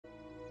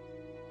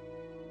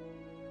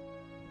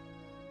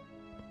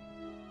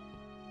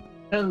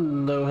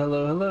Hello,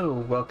 hello, hello.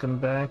 Welcome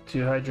back to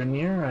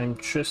Hydroneer. I'm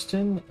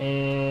Tristan,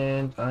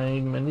 and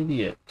I'm an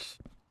idiot.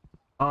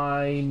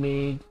 I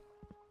made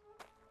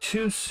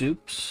two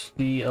soups,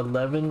 the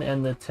 11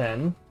 and the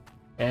 10,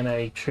 and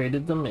I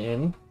traded them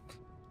in.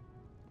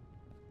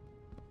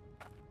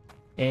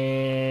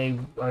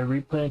 And I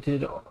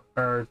replanted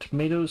our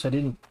tomatoes. I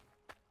didn't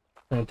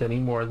plant any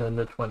more than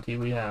the 20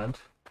 we had.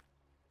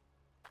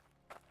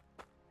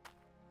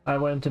 I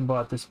went and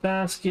bought this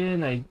basket,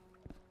 and I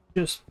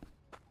just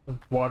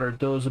watered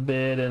those a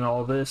bit and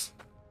all this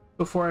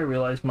before I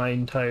realized my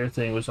entire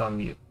thing was on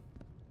mute.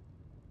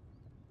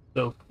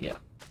 So yeah,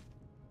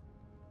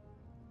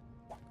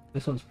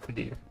 this one's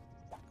prettier.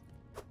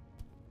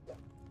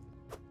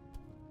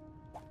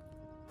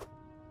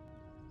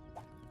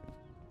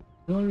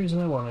 The only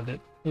reason I wanted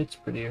it, it's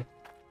prettier.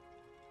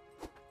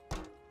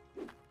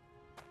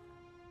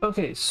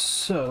 Okay,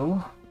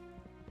 so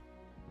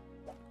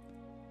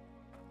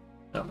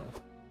oh no,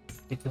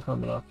 take the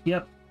helmet off.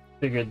 Yep,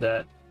 figured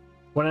that.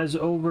 When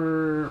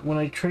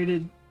I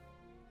traded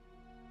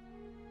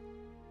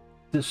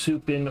the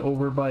soup in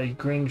over by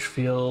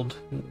Grangefield,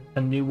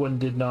 a new one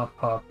did not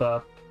pop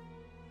up.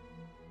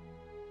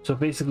 So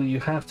basically you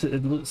have to,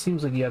 it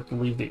seems like you have to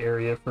leave the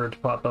area for it to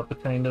pop up, a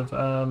kind of.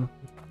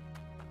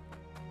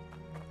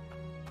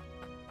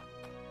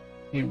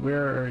 Hey,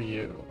 where are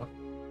you?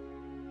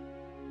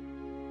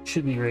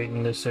 Should be right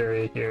in this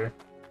area here.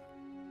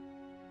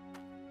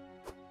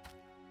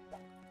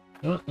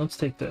 You know what? Let's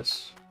take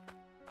this.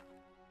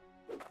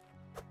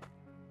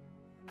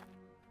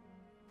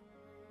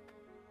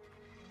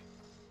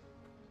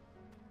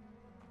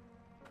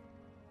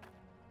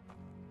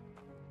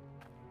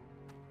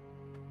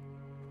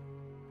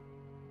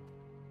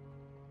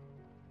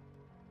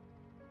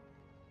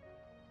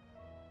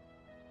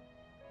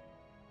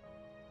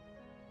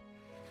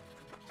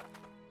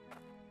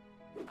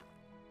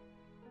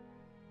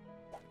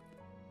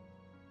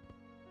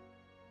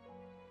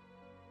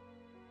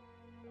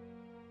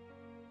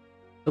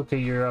 Okay,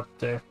 you're up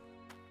there.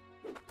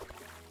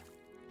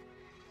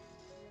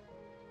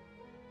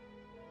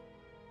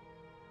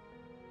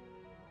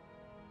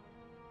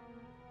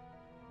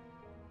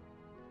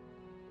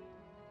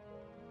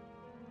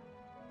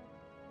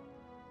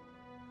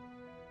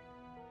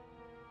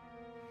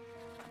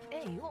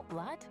 Hey, you up,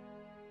 lad?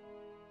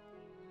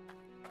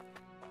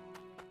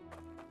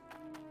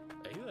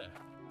 Hey there.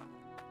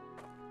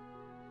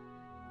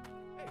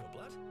 Hey up,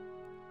 lad.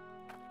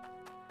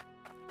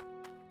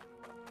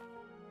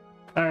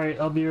 Alright,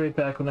 I'll be right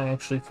back when I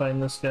actually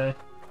find this guy.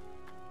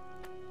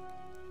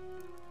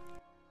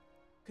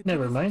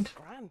 Never mind.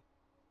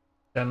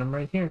 Found him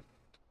right here.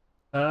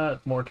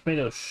 More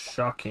tomatoes.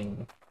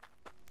 Shocking.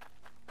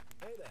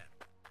 Hey there.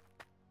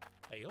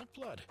 Hey up,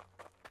 lad.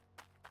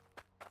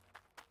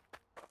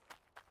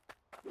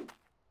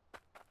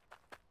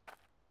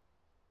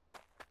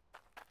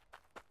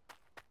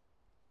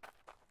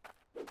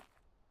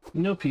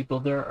 You know, people,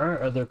 there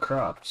are other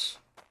crops.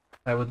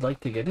 I would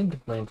like to get into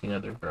planting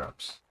other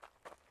crops.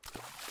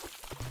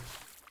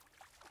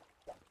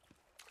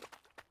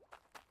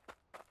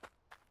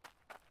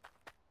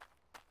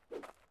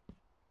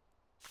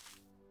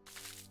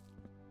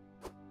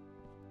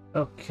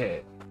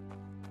 Okay.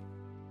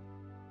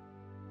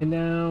 And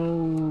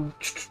now,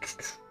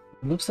 it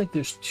looks like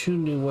there's two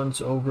new ones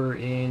over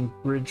in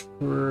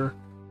Bridgeport.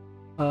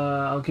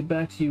 I'll get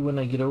back to you when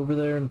I get over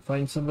there and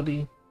find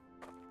somebody.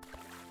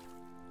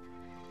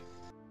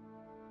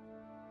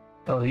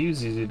 Oh, he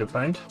was easy to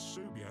find.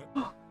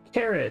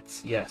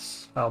 Carrots!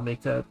 Yes, I'll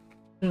make that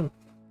soon.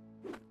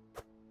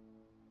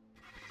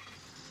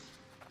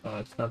 Oh,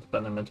 it's not the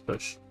button I meant to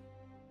push.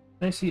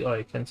 Can I see? Oh,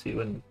 I can see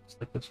when it's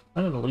like this.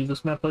 I'm gonna leave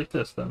this map like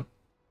this then.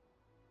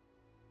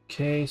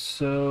 Okay,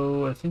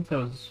 so I think that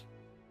was...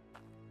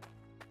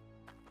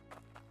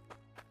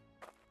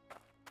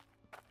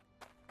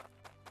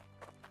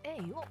 Hey,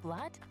 you up,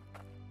 lad?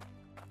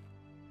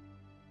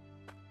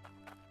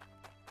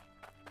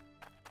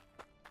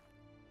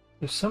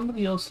 There's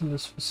somebody else in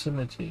this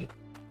vicinity.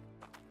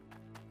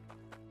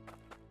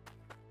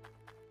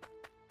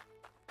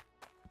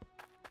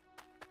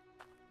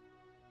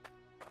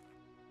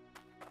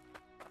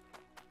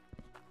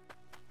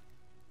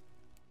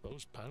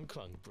 Those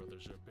Panclang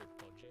brothers are a bit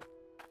podgy.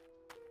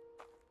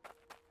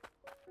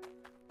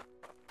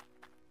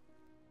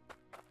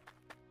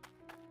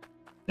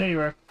 There you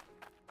are.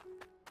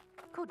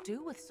 Could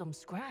do with some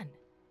scran.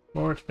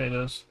 More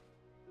tomatoes.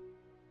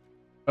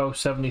 Oh,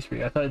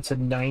 73. I thought it said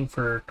 9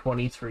 for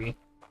 23.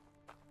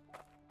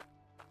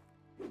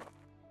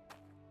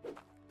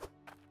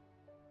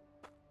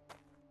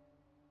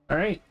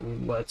 Alright,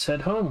 let's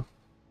head home.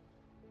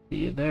 See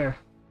you there.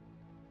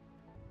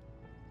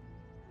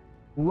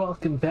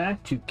 Welcome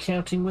back to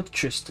Counting with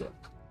Tristan.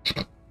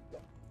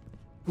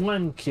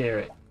 1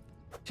 carrot,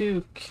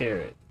 2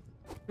 carrot,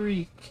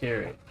 3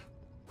 carrot,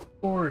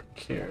 4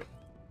 carrot,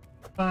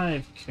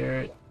 5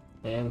 carrot,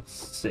 and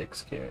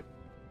 6 carrot.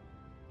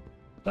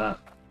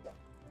 Stop.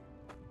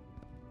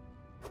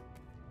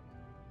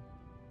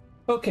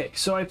 Okay,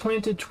 so I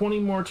planted 20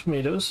 more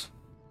tomatoes.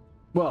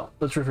 Well,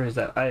 let's rephrase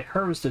that. I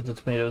harvested the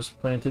tomatoes,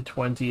 planted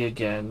 20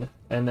 again,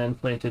 and then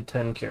planted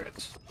 10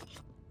 carrots.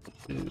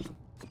 Two.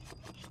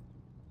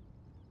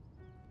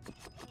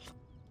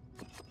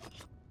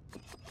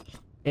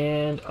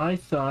 And I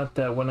thought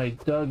that when I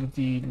dug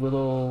the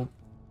little,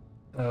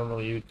 I don't know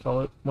what you'd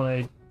call it, when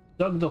I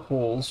dug the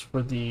holes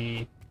for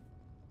the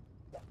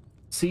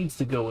seeds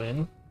to go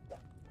in,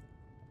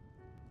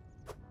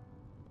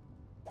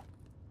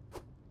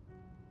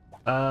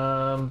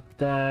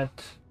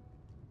 that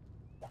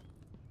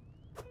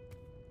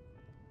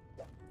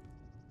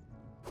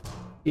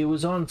it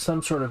was on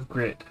some sort of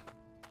grid.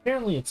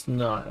 Apparently it's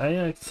not.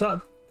 I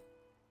thought,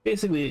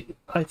 basically,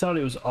 I thought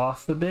it was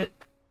off a bit.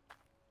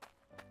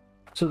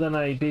 So then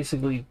I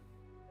basically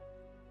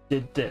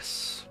did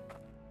this.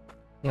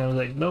 And I was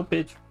like, nope,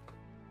 it's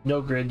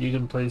no grid, you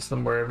can place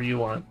them wherever you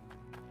want.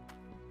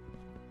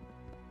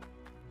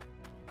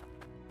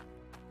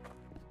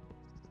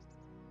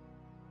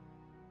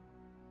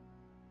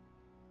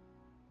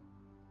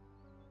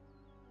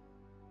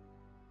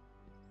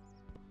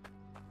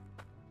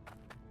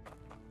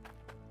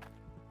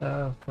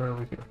 Where are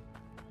we here?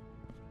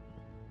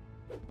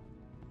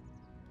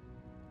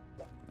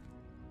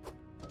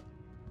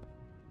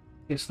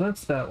 Okay, so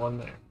that's that one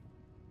there.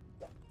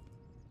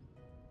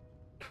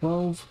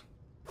 12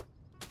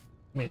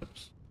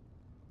 tomatoes.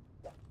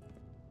 I'm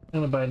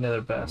gonna buy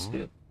another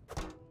basket.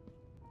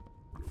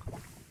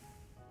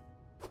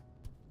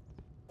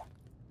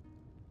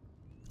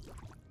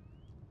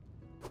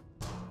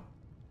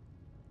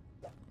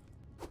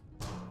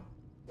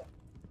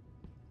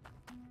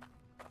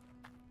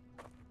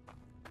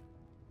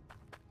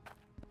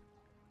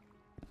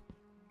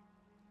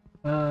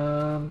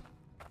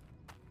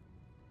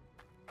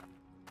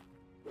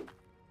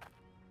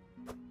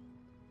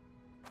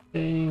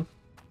 Okay.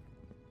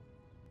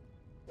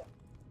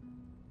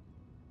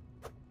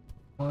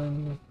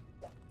 One.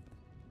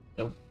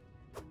 Nope.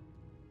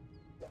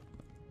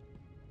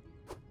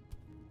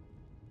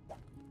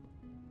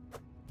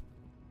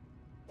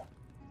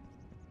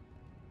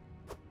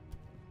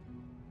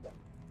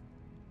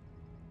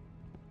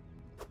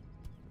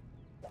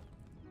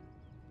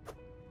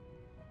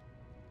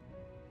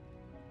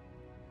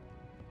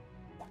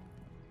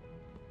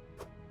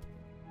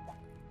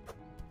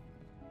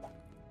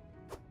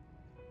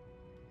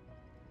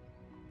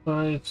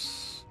 Five,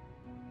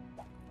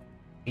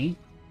 8,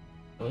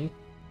 really?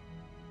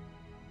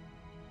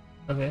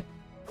 Okay.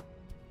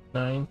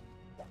 9,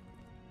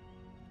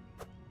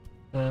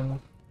 10,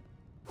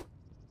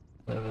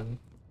 11.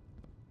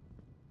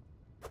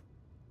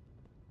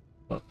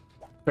 Oh,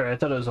 sorry, I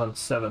thought it was on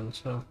 7,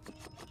 so.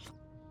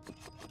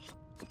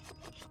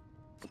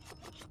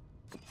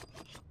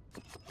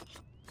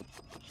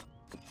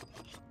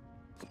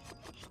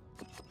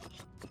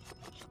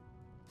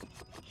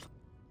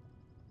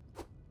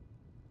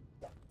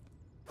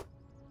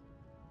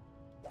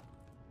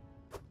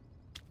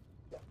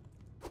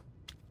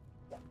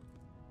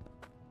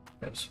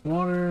 There's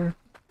water.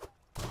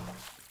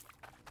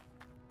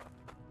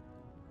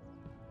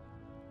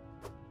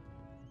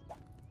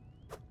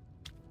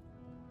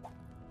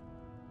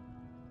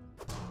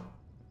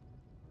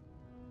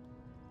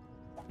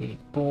 A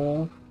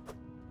bowl.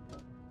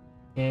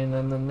 And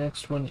then the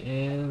next one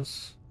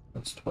is,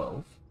 that's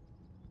 12.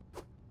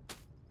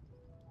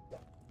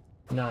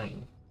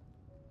 9.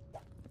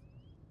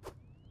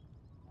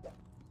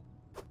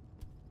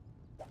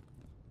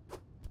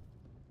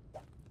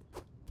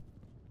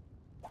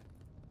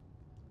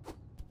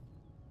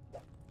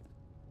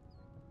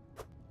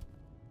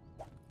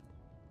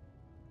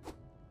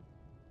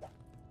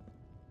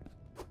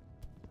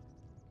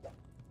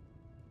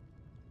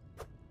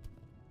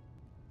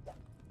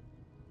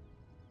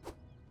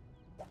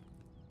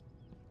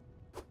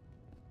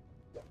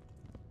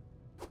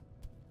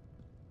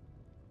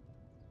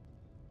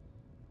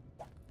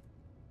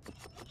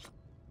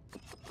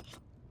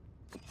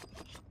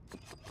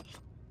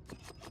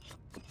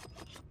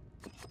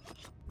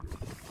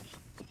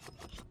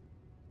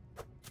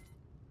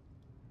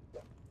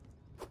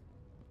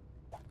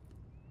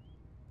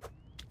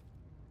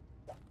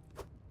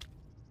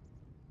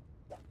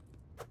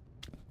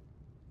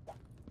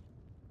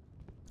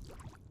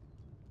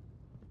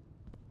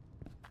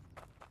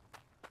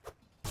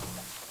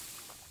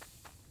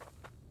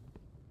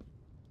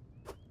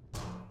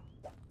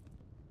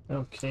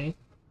 Okay.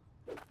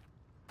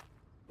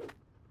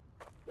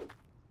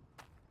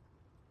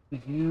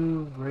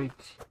 You right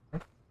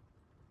here.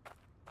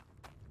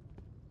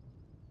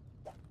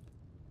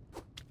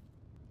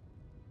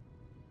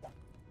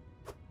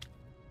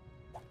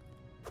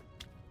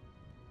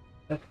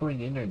 Is that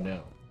going in or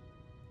no?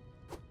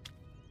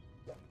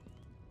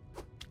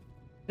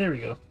 There we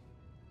go.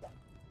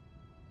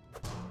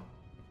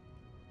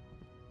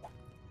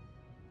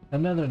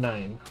 Another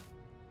 9.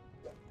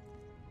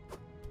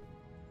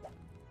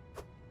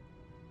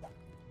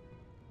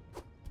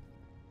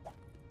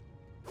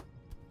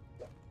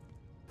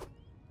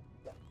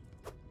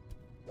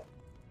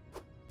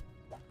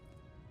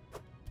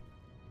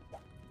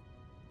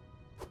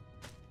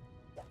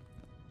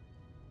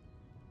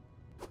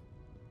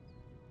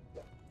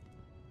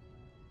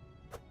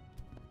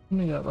 How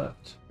many got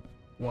left?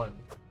 One.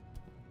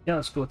 Yeah,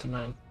 let's go with the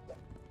 9.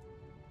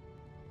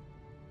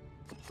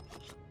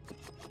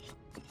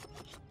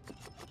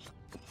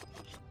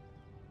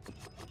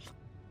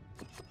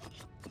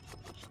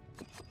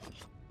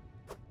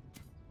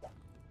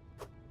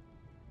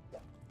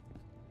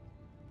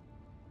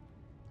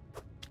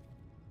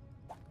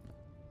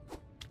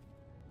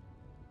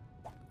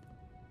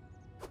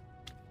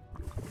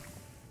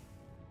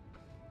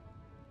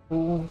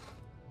 Cool.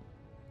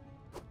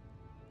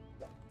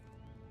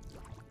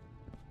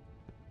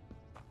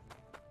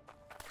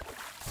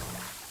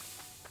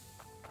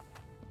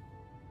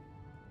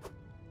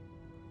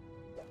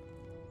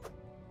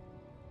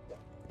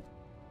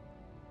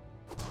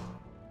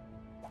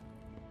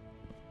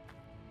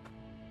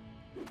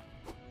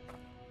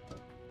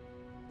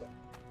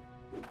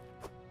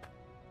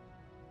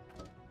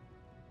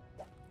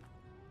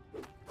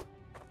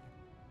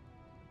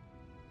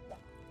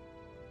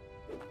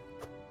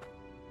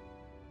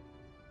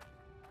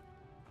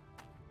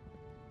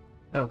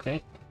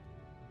 Okay.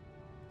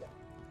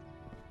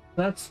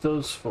 That's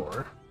those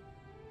 4.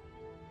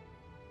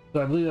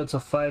 So I believe that's a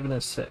 5 and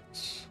a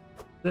 6.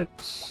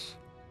 6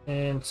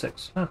 and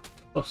 6. Huh,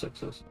 both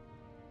 6s.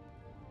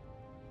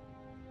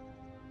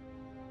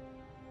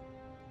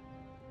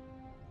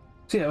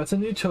 So yeah, with the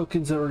new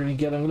tokens that we're gonna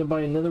get, I'm gonna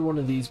buy another one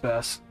of these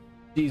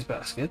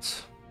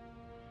baskets.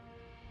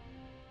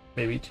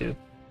 Maybe 2.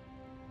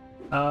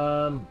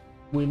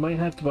 We might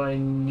have to buy a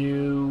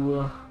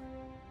new,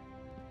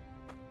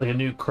 like a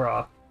new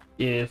crop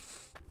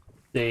if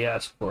they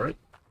ask for it.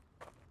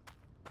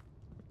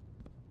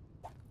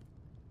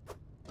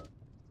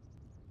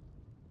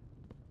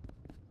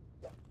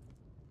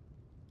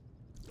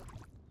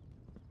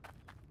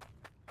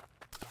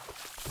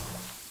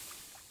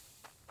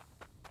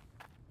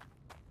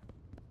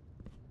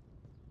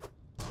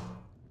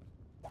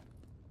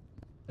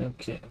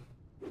 Okay.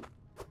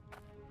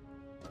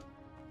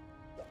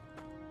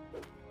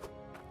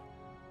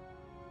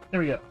 There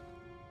we go.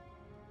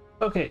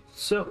 Okay,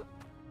 so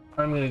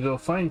I'm gonna go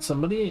find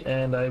somebody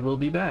and I will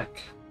be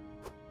back.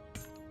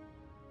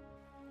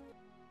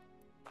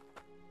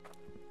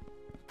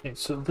 Okay,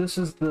 so this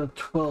is the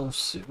 12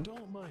 suit.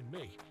 Don't mind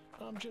me.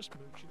 I'm just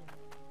mooching.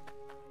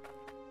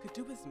 Could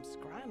do with some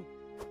scran.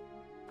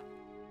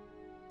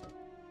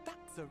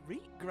 That's a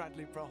reek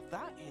Gradley broth,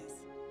 that is.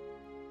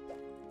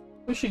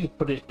 Wish you could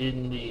put it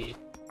in the...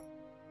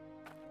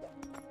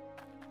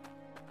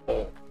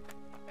 Oh.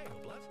 Hey,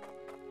 blood.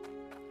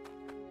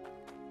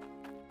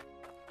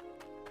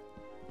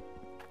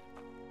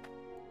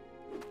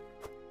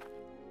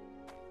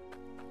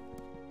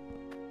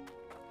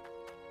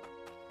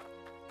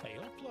 Hey,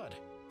 blood.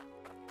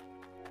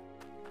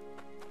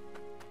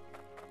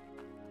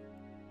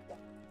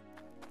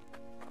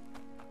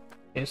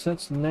 Okay, so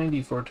that's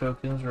 94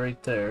 tokens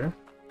right there.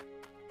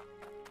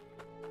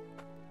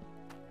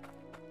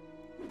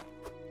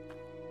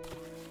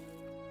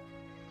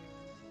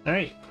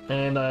 Alright,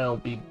 and I'll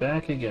be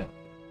back again.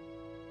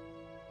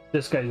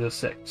 This guy's a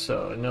 6,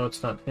 so I know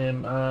it's not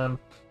him.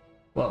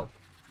 Well.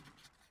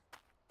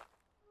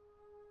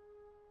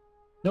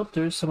 Nope,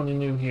 there's someone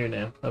new here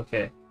now.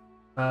 Okay.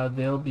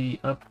 They'll be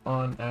up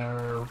on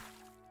our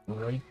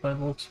right by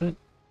the looks of it.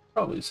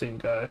 Probably the same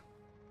guy.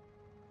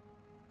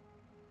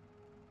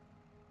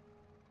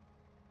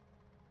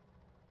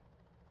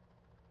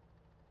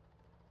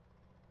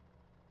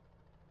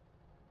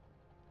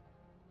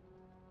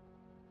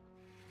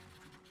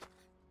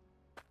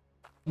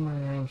 Somewhere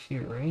around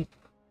here, right?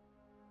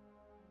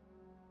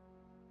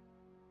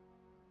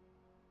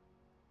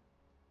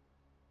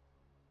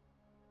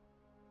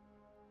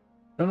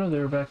 Oh no, they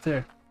were back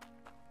there.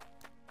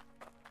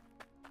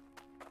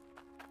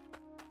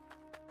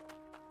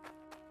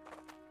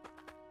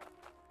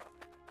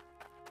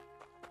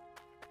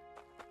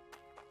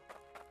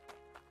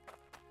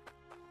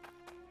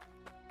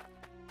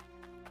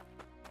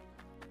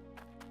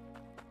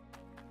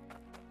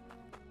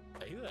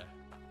 Hey there.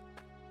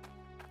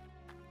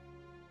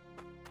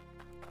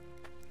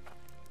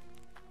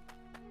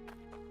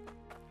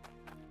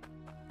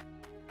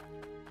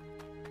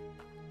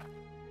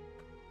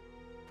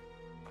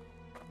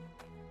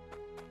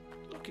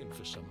 Looking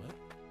for something?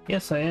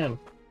 Yes, I am.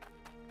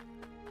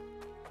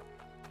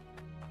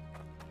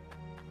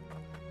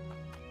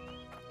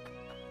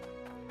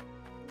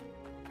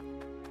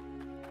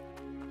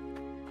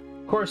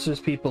 Of course there's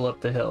people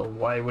up the hill.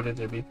 Why wouldn't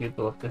there be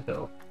people up the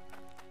hill?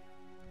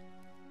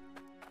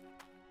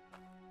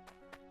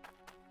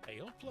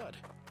 Hey, blood.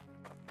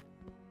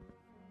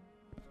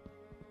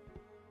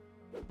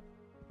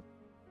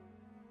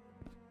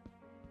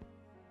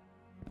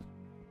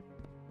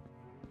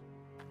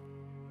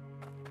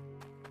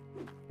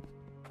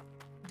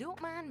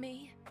 Don't mind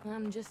me.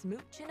 I'm just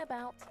mooching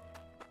about.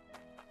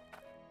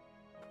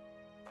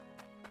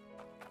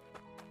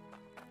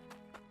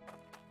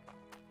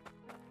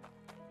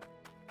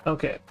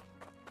 Okay.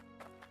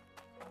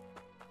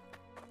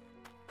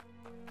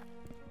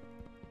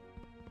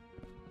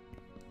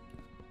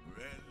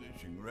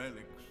 Relishing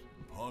relics,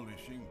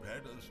 polishing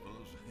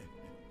pedestals.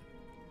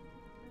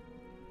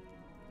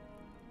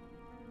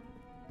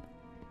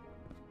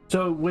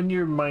 So when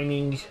you're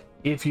mining,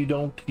 if you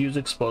don't use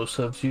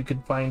explosives, you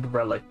can find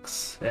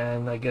relics,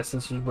 and I guess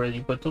this is where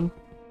you put them.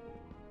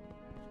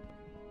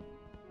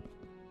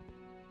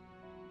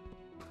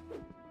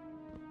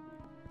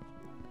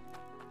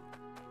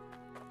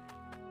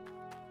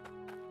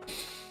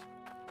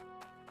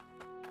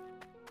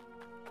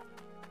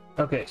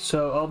 Okay,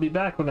 so I'll be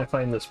back when I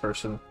find this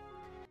person.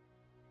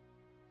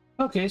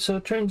 Okay, so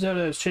it turns out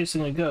I was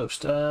chasing a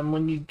ghost.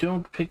 When you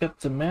don't pick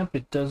up the map,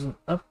 it doesn't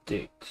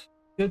update.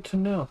 Good to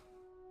know.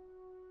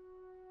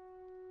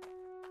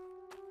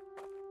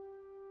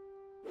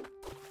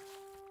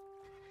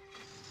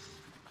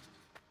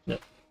 No.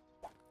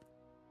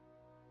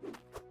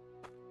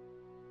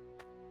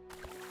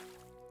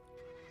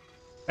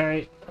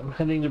 Alright, I'm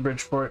heading to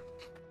Bridgeport.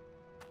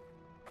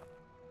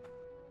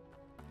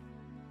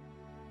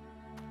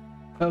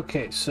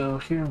 Okay, so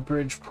here in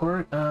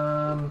Bridgeport,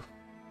 9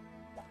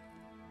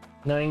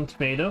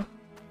 tomato.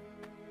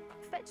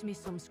 Fetch me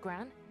some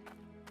scran.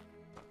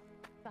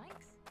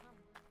 Thanks.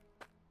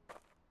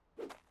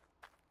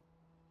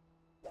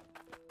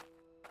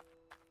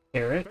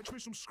 Carrot. Fetch me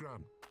some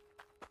scram.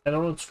 I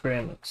don't know what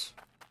scram is.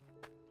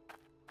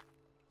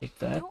 Take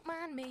that. Don't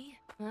mind me.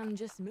 I'm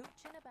just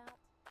mooching about.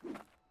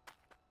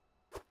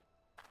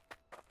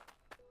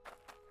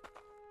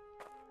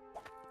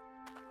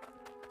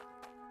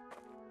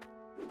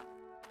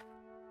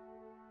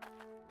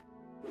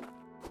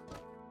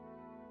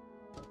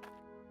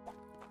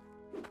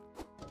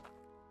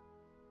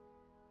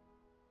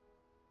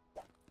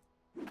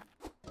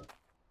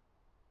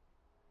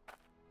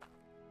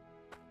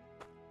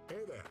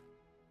 Hey there.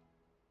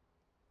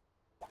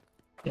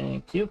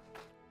 Thank you.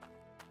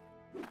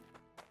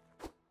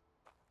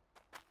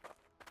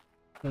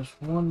 There's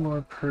one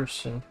more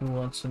person who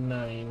wants a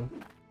 9.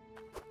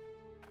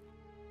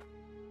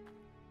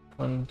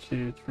 1,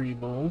 2, 3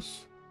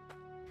 bowls.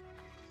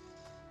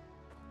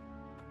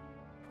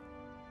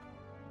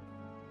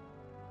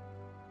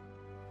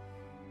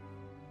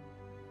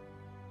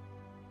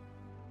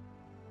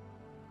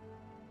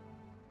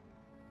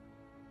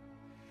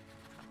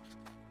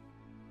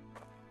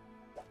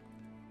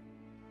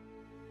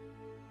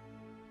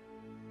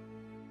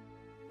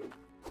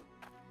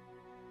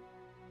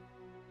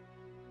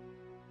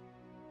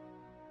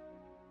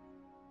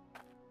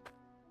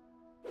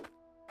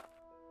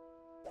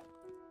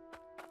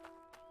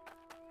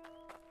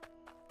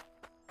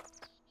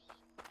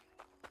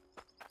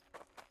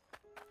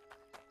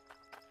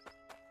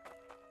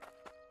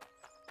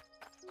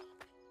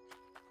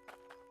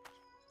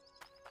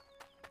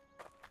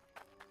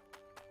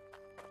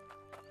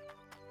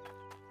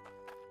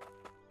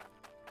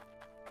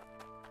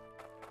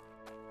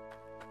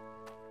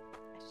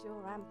 I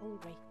sure am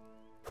hungry.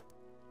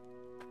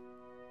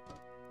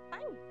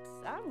 Thanks,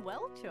 I'm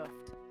well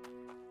chuffed.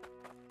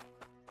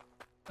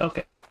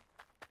 Okay.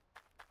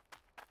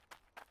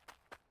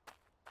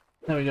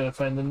 Now we gotta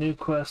find the new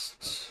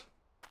quests.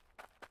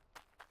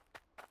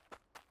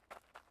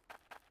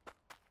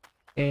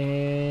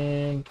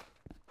 And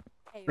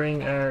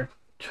bring our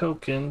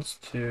tokens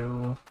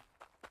to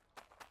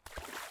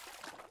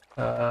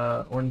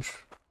Orange.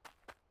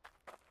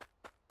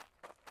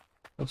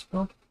 What's it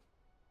called?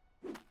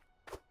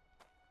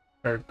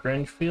 Or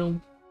Grangefield?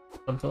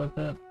 Something like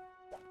that.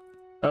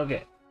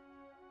 Okay.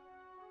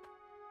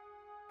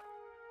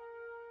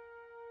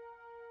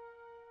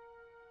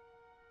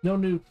 No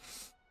new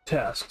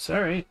tasks.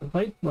 Alright,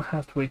 might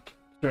have to wait a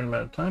certain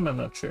amount of time, I'm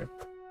not sure.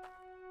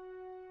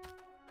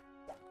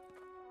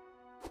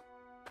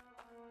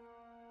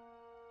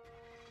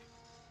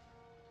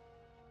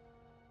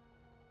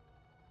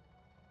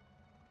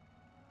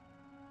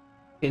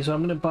 Okay, so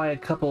I'm gonna buy a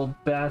couple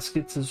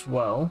baskets as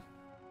well.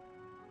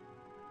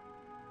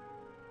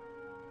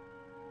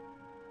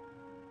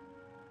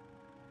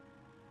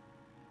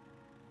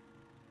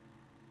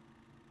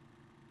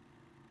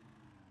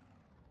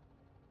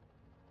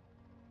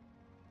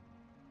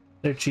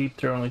 They're cheap,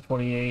 they're only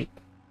 28.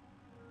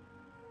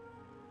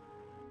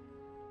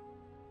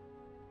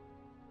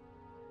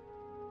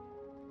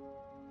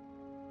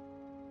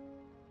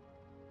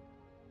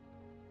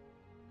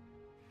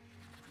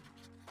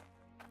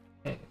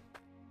 Okay.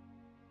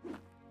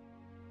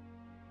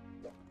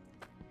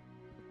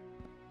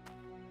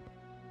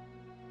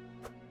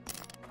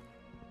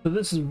 So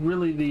this is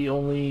really the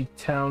only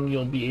town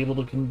you'll be able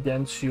to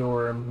condense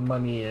your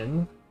money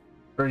in.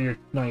 Or your,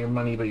 not your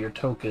money, but your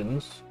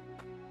tokens.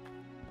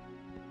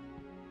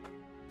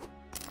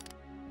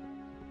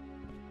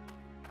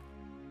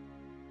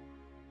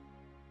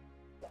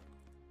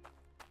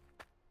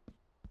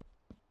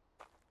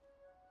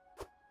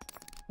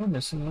 Am I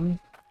missing money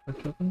or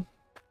token?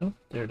 Oh,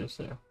 there it is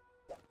there.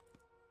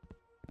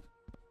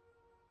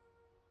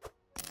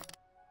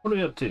 What are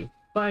we up to?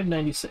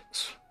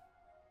 596.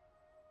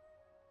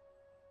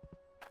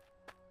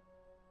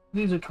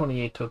 These are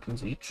 28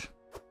 tokens each.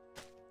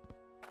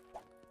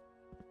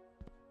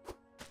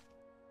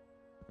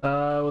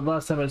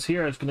 Last time I was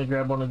here, I was going to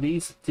grab one of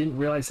these. Didn't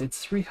realize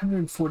it's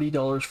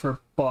 $340 for a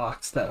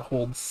box that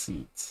holds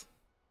seeds.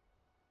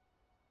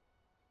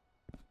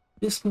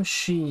 This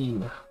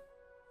machine.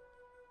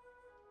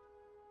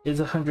 is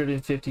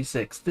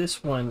 156.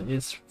 This one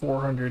is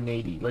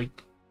 480.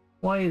 Like,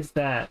 why is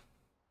that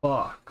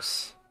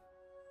box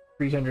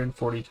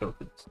 340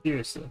 tokens?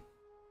 Seriously.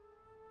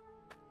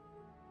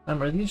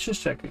 Are these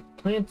just checking?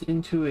 Plant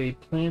into a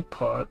plant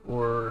pot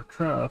or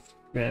trough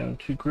ground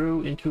to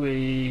grow into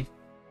a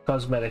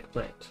cosmetic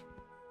plant.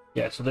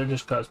 Yeah, so they're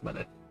just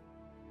cosmetic.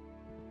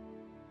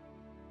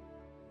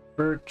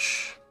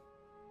 Birch,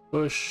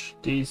 bush,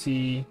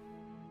 daisy,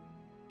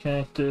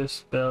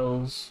 cactus,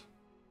 bells,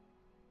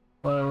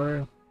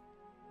 flower,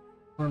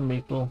 or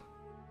maple.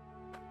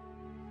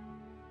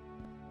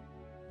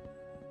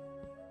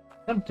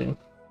 Tempting.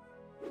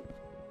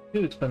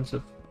 Too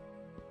expensive.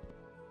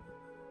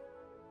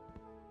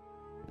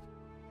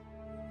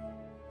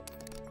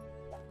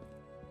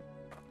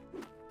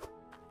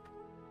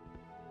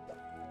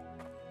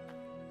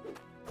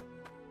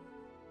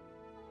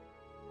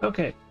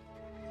 Okay.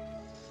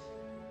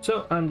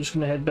 So I'm just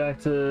gonna head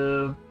back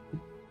to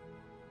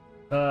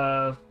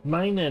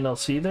mine and I'll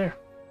see you there.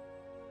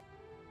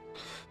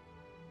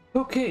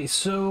 Okay,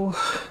 so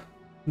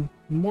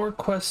more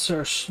quests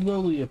are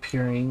slowly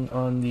appearing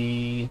on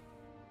the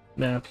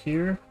map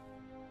here.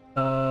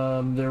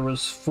 There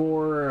was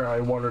 4, I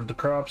watered the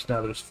crops,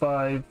 now there's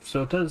 5,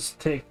 so it does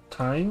take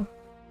time,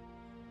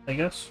 I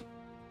guess.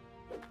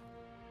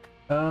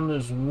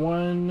 There's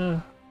one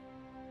at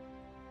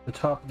the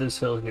top of this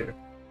hill here.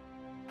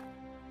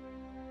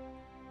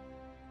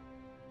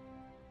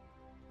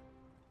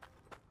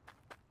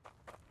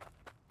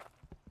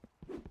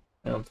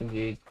 I don't think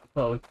the,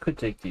 well, we could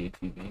take the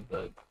ATV,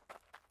 but...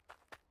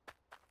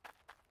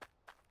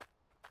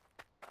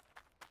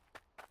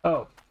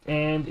 Oh,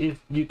 and if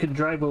you can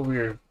drive over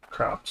your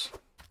crops.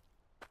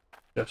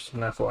 Just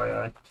an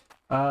FYI.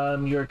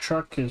 Your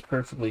truck is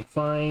perfectly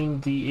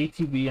fine. The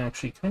ATV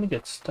actually kind of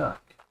gets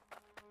stuck.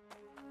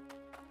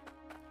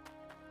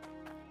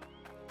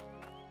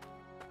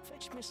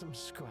 Fetch me some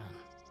scran.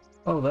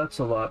 Oh, that's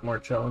a lot more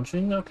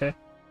challenging. Okay.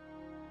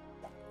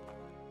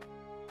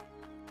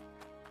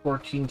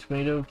 14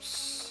 tomato,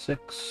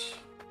 6.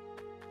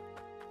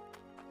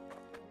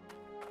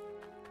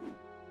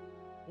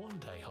 One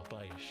day I'll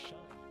buy a shot.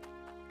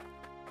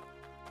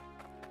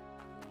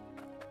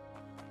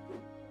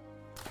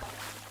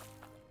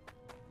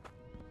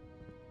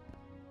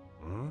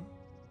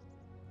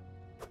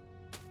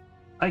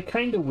 I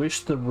kind of wish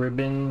the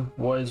ribbon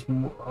was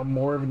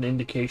more of an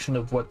indication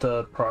of what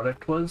the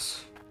product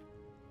was.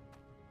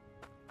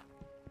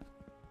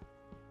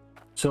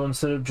 So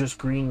instead of just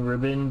green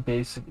ribbon,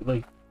 basically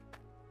like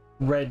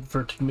red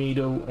for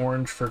tomato,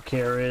 orange for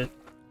carrot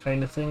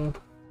kind of thing.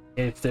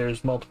 If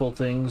there's multiple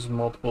things,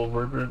 multiple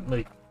ribbon,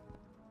 like...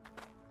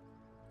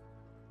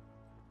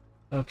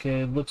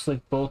 Okay, it looks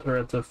like both are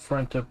at the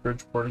front of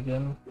Bridgeport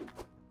again.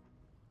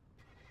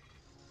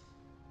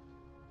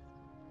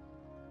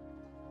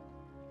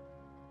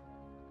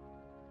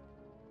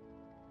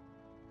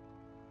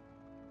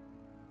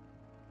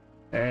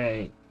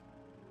 Alright.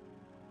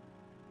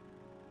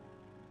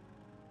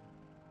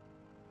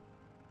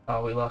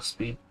 Oh, we lost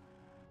speed.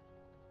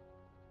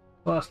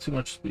 Lost too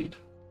much speed.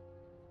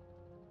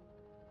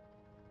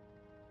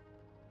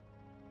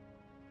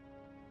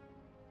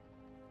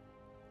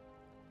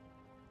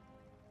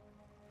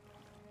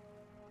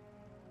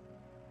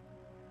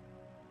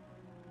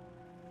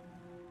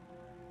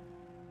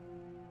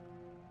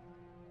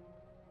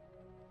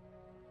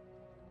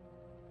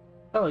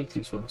 I like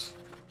these ones.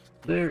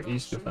 They're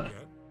easy to find.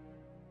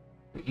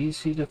 They're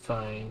easy to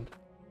find.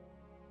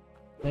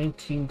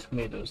 19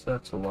 tomatoes,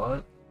 that's a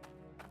lot.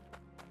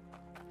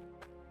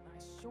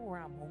 I sure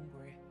am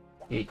hungry.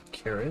 8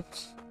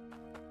 carrots.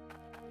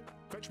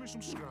 Fetch me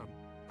some scram.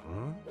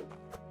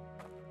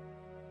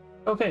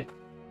 Okay.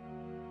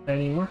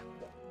 Any more?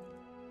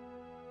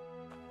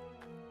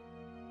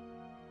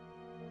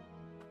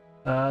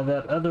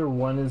 That other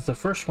one is the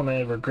first one I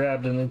ever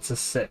grabbed, and it's a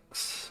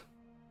 6.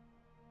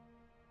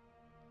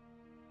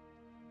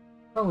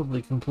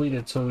 Probably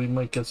completed, so we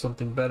might get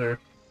something better.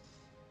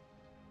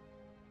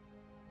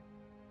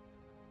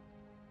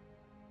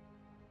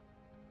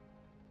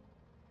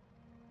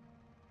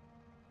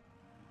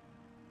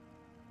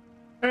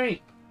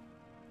 Alright.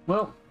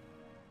 Well,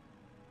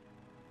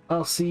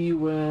 I'll see you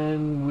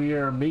when we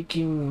are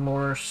making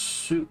more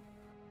soup.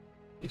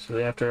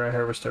 Basically after I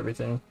harvest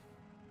everything.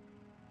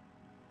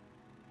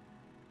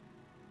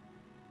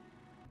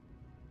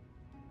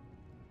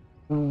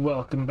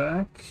 Welcome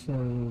back,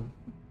 and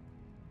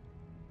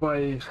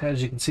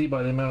as you can see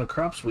by the amount of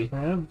crops we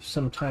have,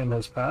 some time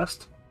has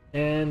passed,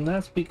 and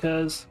that's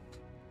because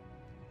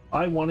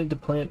I wanted to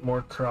plant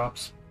more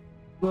crops,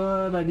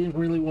 but I didn't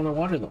really want to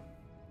water them.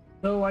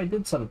 So I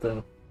did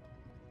something.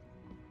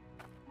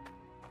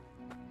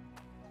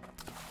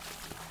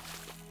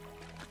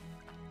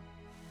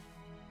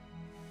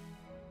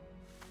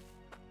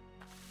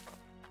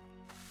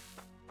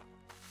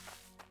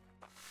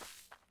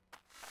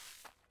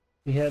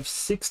 We have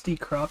 60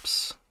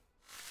 crops,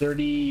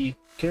 30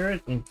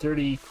 carrot and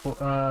 30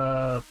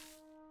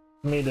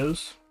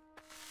 tomatoes,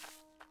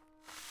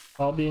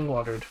 all being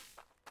watered.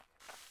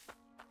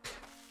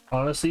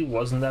 honestly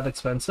wasn't that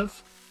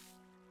expensive.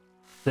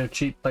 They're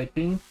cheap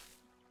piping.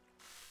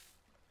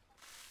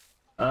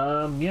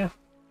 Yeah.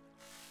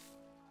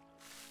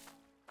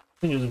 I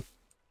think it was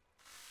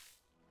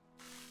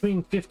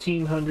between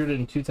 1,500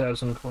 and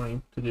 2,000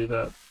 coin to do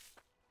that.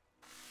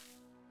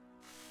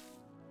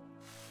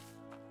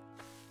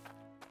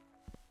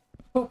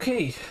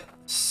 Okay,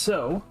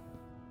 so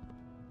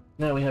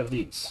now we have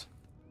these.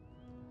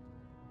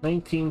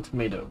 19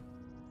 tomato.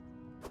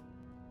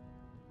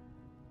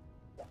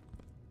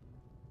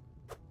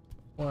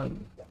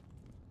 1,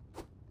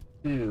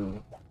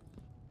 2,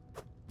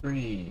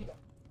 3,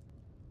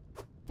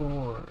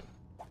 4,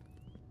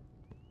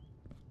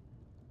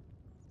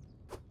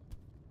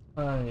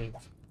 5,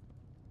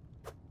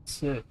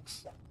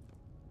 6,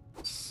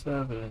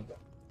 7,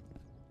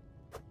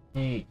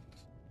 8,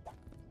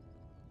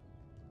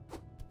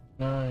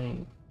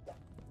 9,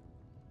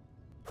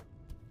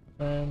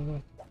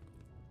 10,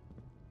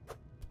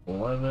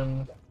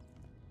 11,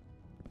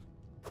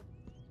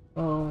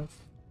 12,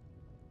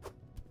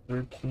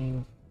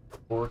 13,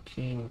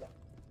 14,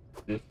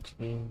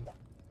 15,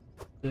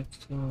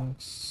 16,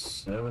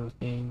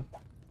 17,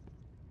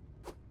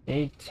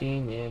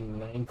 18, and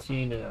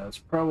 19, and that's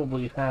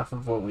probably half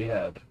of what we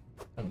had,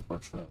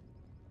 unfortunately.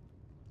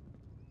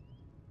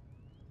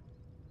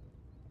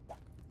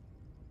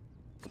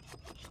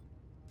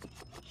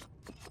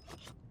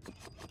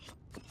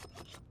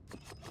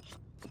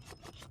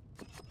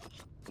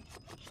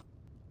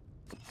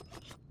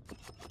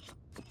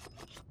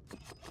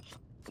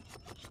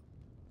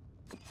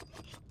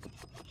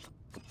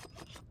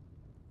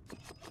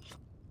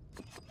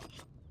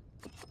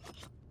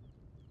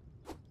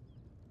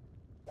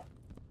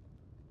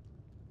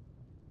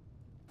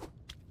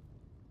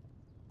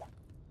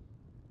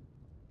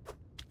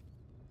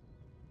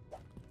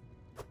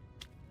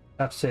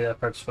 I have to say that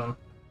part's fun.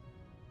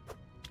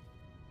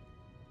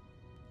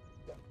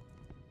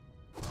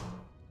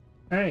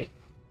 Alright,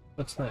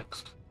 what's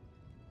next?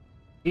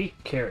 8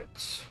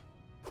 carrots.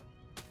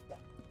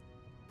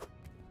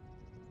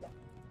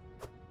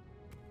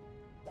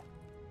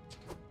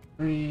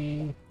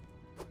 3,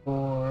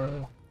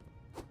 4,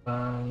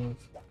 5,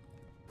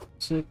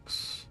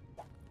 6,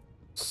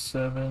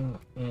 7,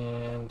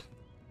 and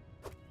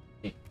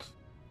 8.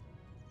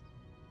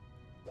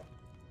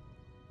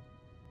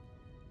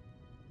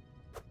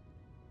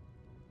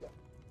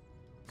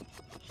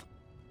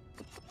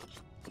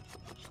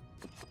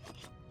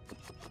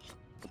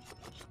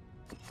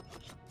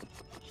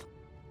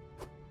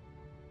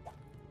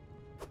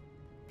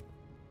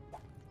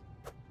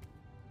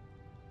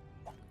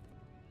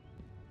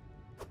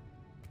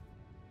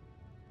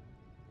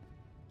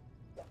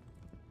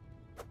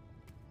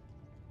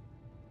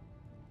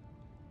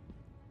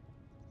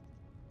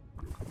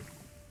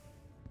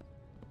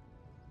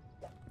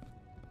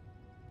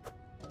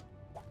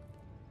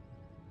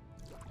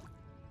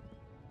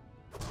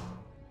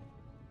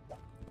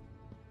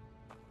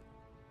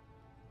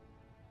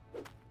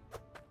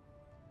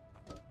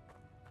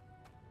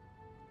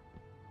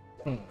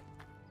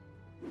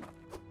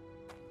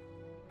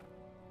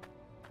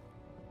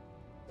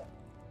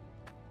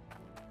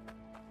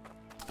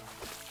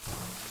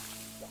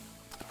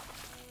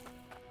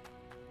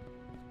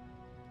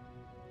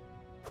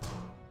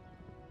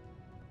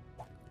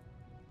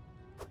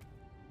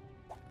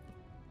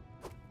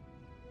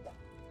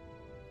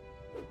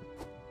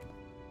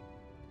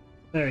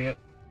 There you go.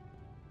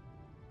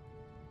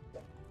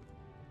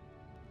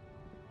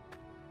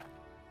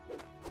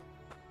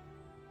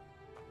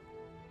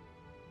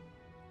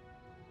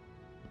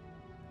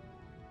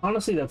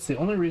 Honestly, that's the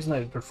only reason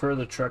I prefer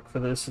the truck for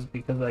this, is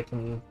because I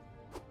can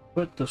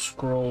put the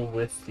scroll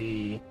with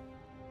the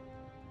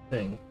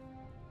thing.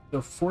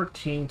 So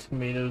 14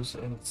 tomatoes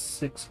and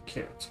 6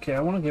 carrots. Okay,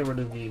 I want to get rid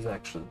of these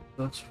actually.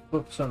 Let's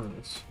flip some of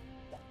these.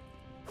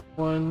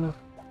 1,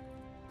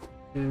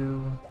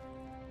 2,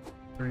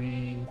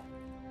 3,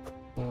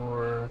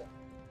 4,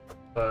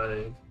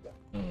 5,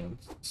 and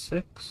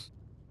 6.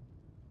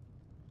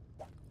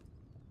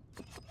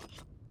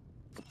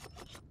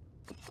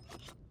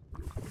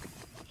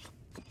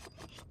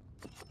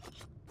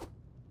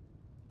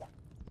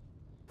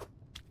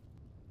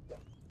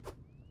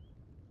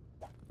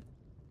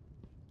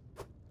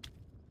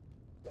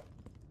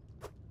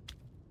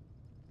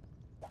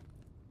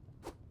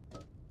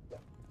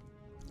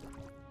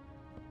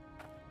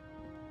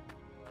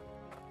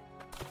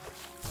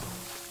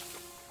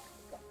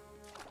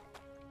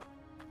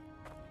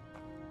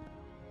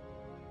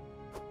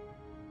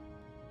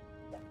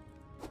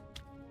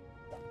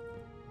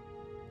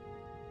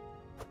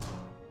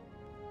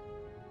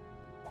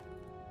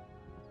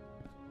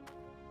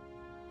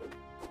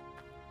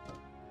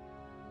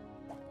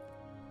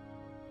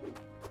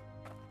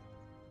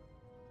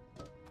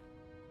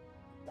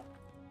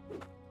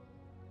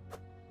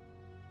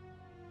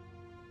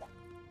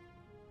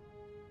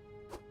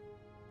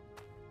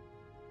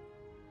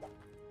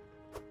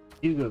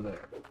 You go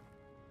there.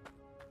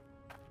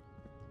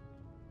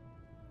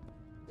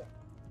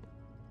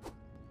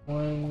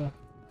 One,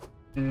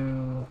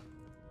 2,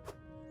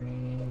 3,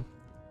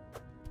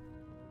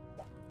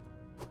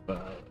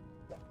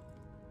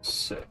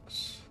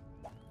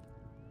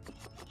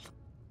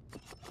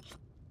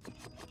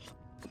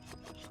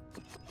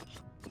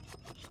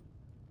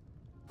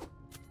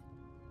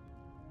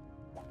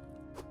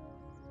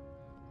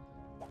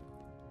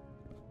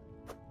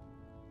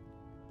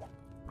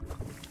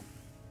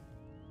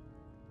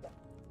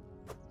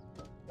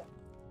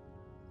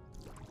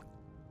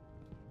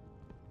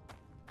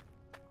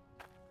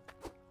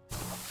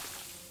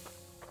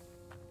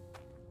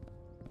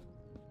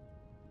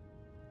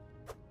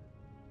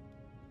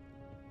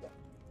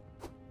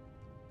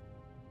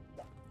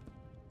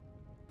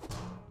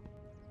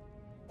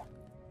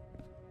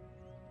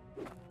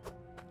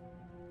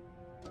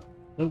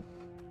 Nope.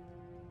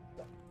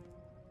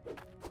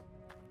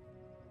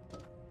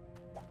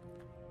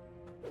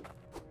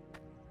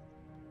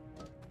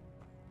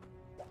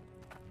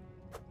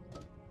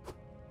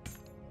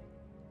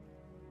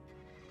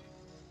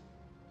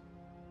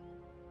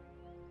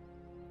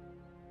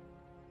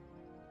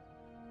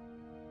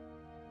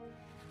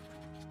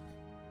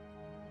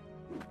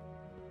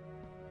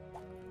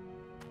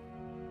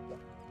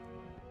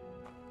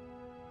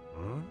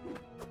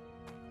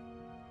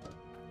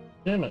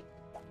 Damn it.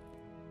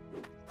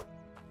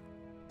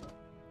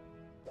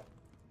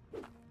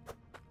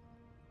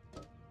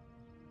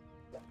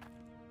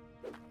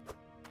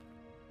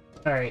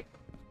 Alright.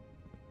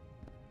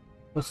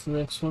 What's the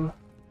next one?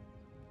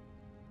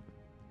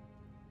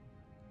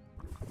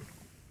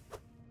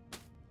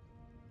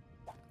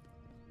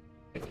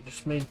 Okay, we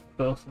just made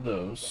both of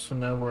those, so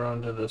now we're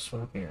on to this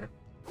one here.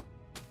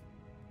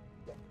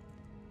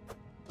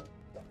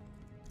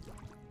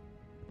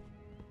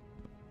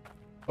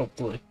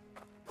 Hopefully.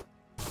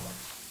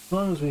 As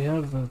long as we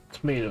have the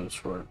tomatoes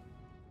for it.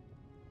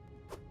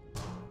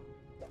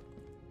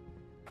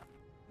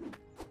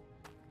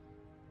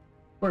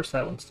 Of course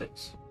that one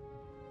stays.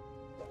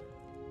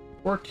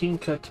 14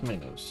 cut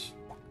tomatoes.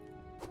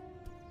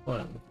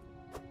 1,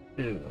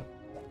 2,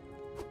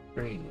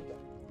 3,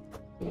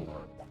 4,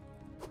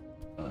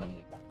 5,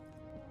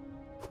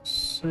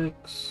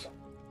 6,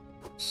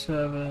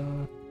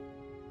 7,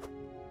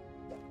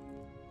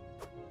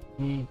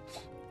 8,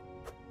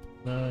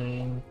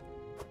 9,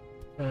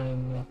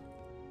 10,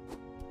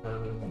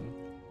 11,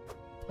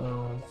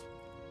 12,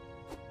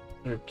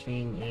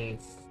 13, and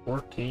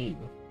 14.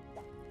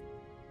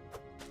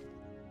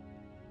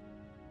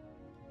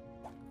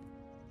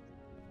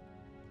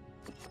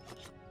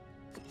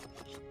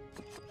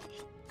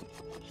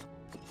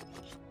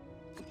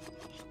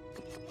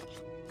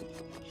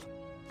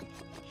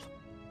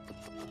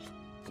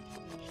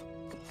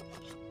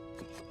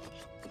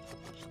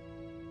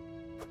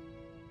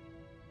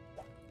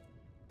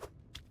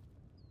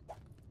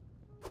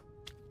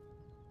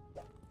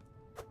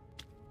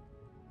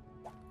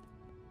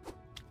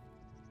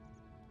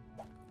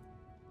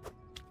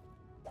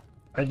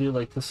 I do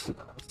like this,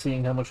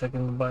 seeing how much I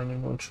can combine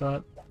in one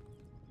shot.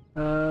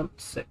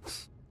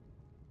 6.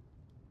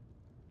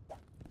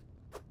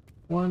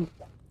 1,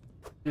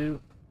 2,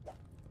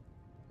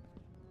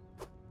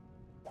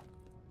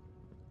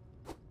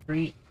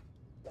 3,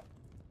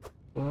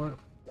 4,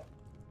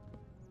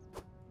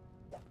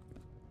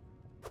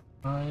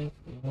 5,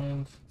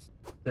 and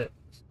 6.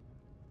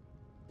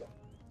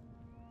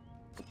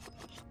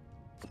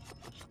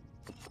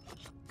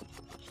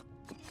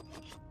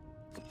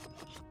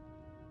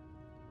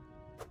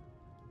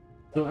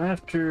 So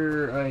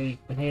after I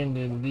hand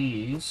in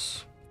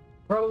these,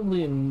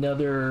 probably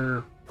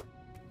another...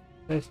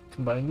 Can I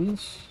combine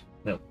these?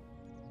 No.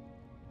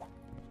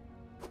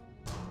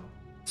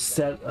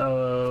 Set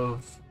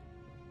of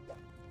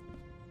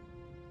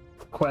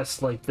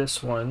quests like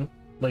this one,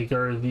 like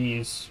are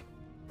these.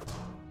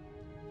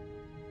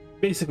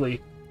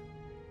 Basically,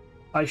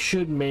 I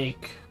should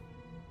make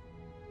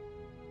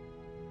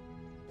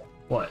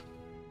what?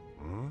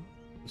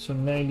 So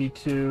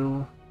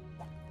 92,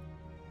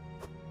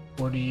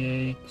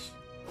 48.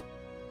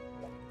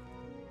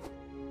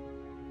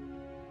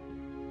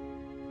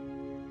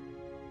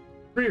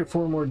 Three or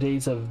four more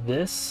days of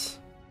this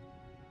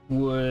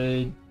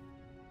would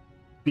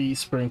be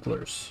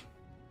sprinklers.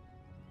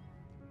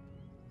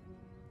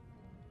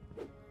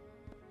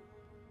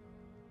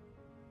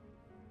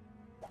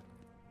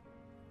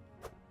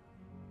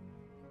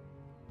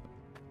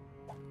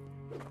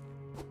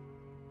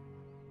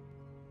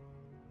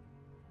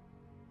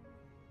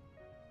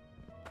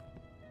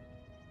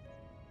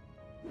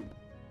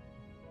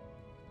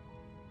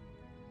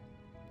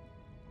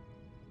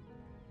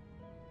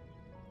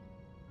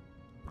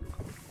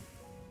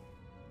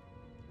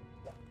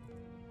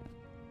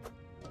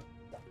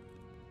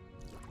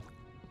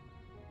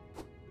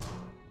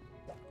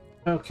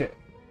 Okay.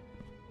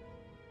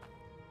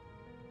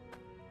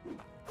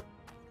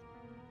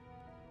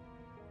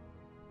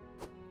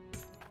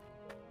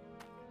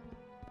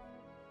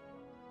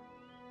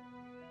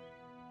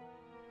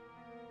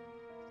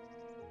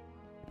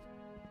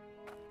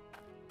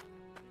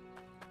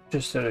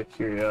 Just out of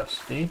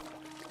curiosity.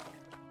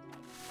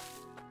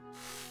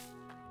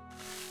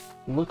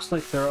 Looks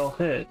like they're all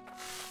hit.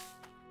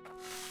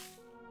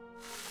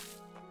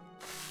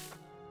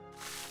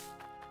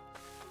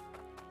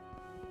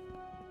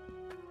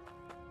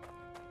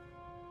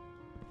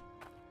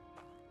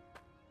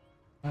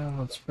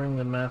 Let's bring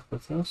the map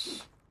with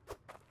us.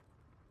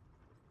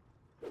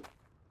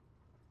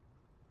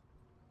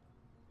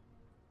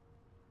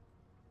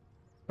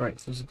 Right,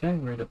 there's a guy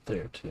right up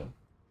there too.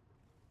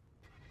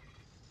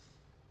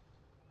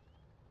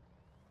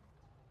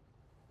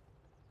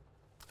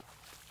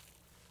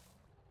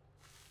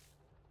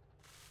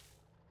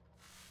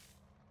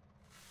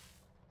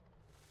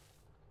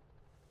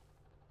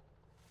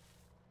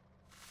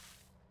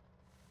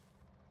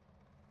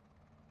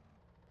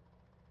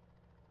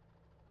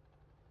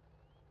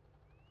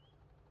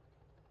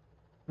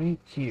 right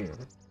here.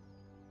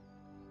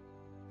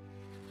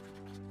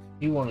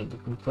 You wanted the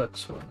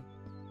complex one.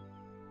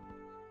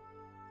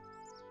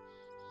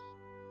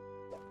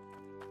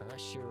 I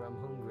sure am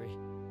hungry.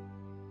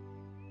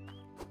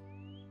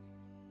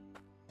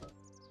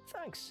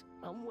 Thanks,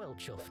 I'm well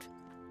chuffed.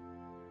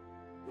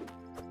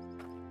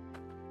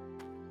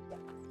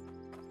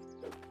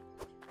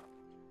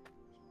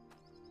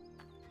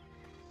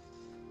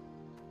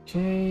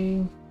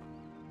 Okay.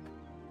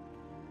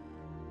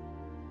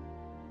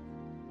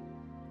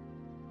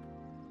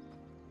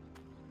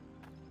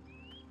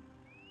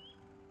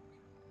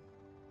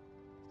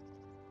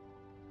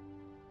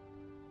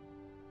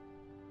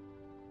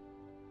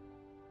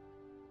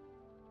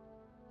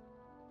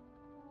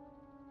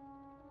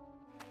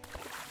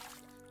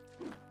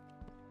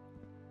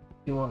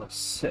 You want a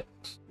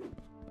 6.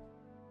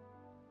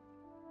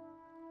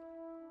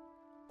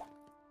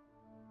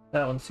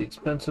 That one's the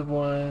expensive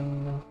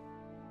one.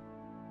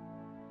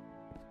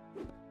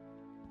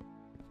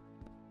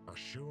 I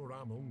sure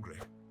am hungry.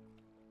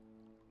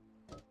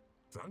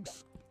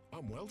 Thanks,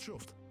 I'm well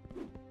chuffed.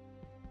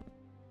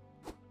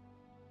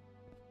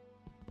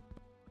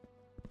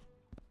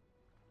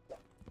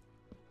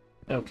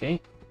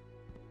 Okay.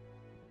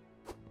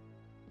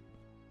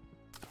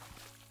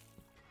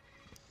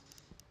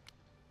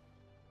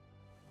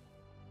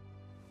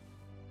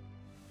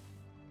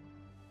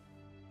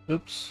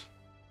 Oops.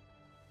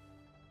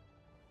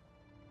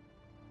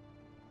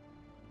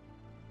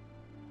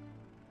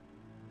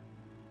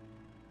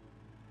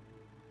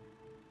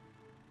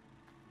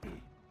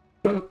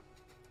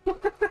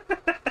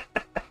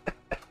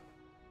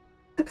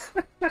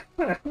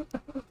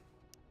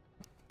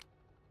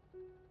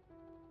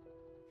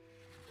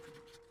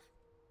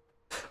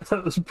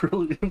 That was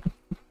brilliant.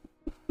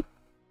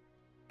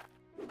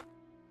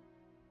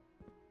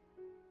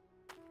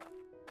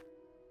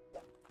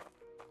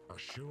 I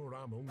sure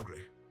am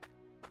hungry.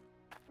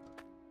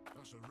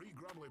 That's a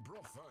re-grabbly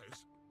broth, that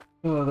is.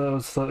 Oh, that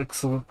was so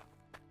excellent.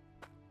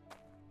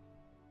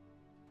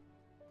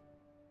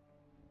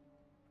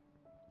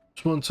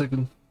 Just 1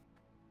 second.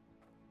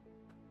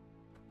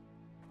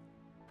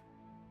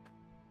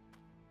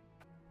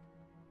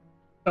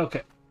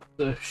 Okay,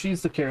 so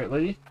she's the carrot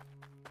lady.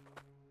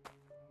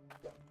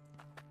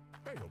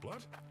 Hey up,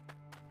 lad.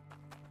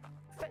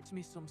 Fetch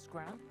me some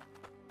scran.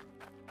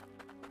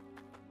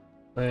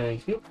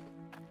 Thank you.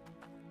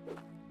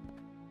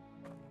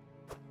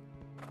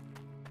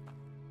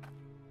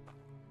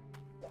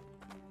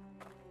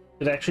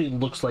 It actually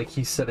looks like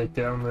he set it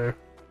down there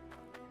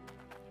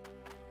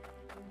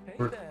Hey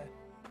We're- there.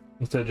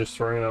 instead of just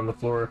throwing it on the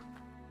floor.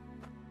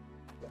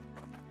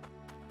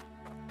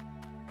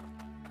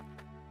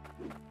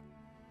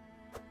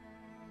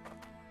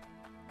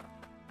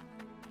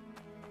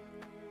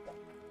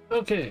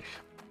 Okay.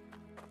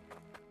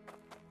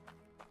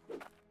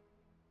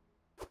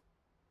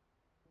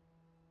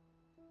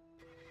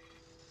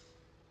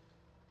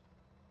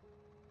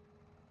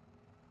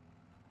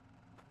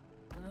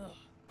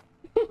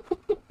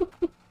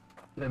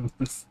 And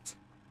this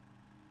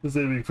is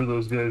aiming for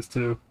those guys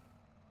too.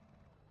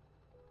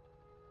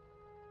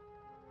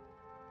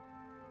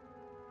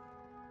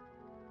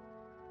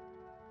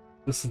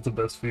 This is the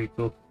best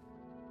vehicle.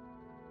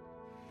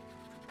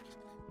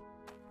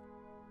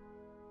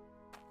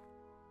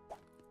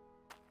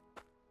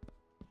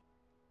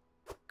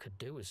 Could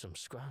do with some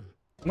scran.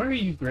 Where are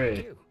you,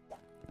 Gray? You.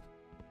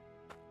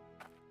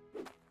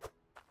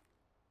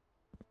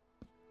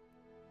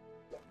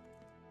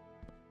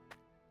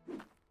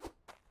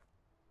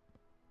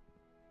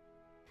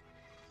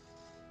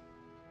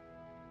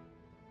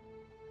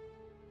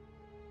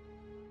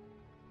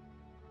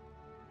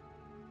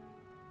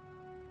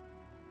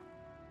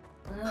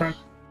 Crunch.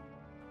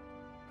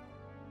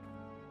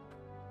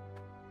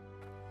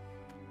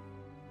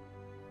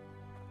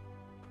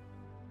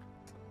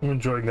 I'm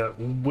enjoying that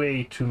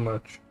way too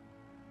much.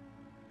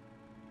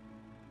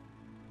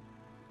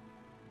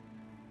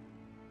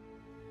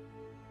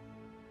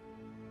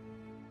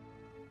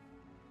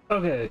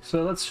 Okay,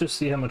 so let's just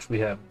see how much we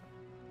have.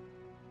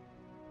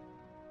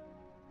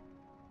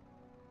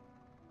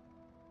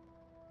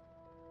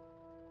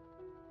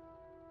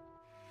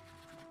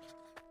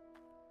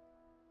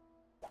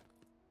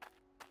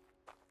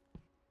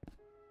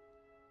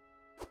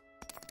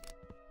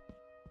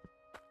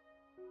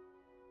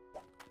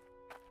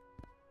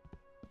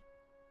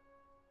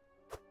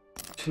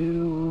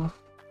 Two.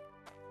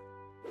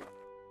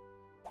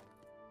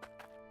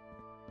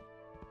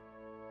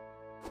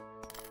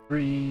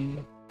 Three.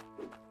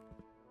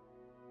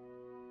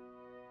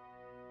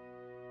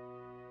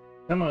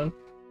 Come on.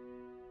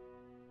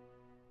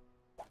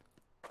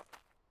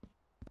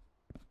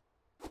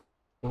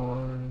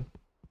 Four.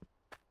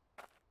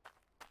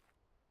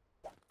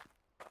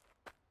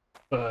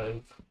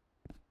 5.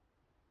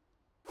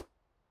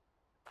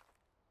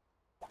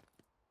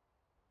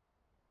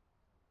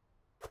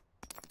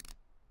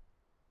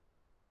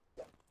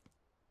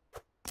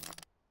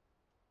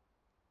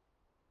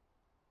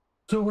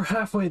 So we're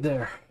halfway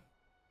there.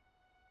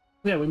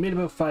 Yeah, we made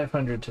about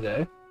 500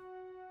 today.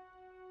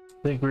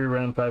 I think we're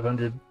around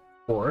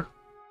 504.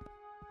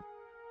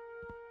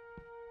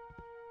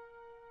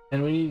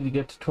 And we need to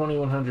get to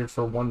 2100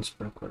 for one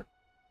sprinkler.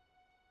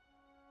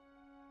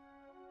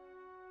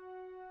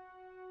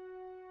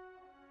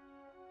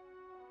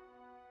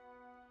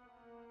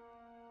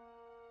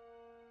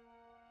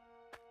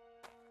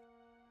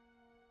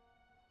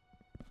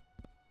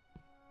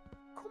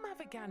 Come have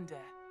a gander.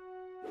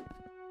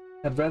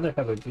 I'd rather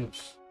have a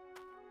goose.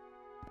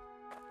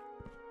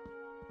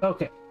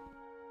 Okay.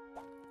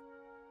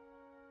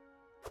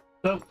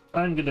 So,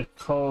 I'm going to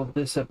call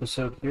this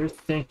episode here.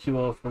 Thank you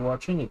all for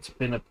watching. It's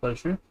been a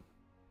pleasure.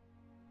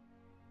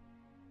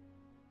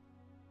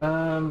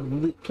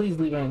 Please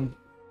leave a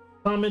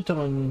comment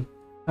on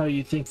how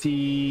you think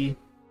the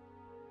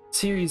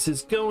series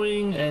is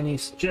going, any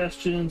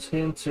suggestions,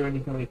 hints, or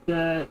anything like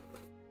that.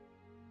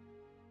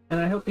 And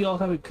I hope you all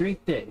have a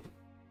great day.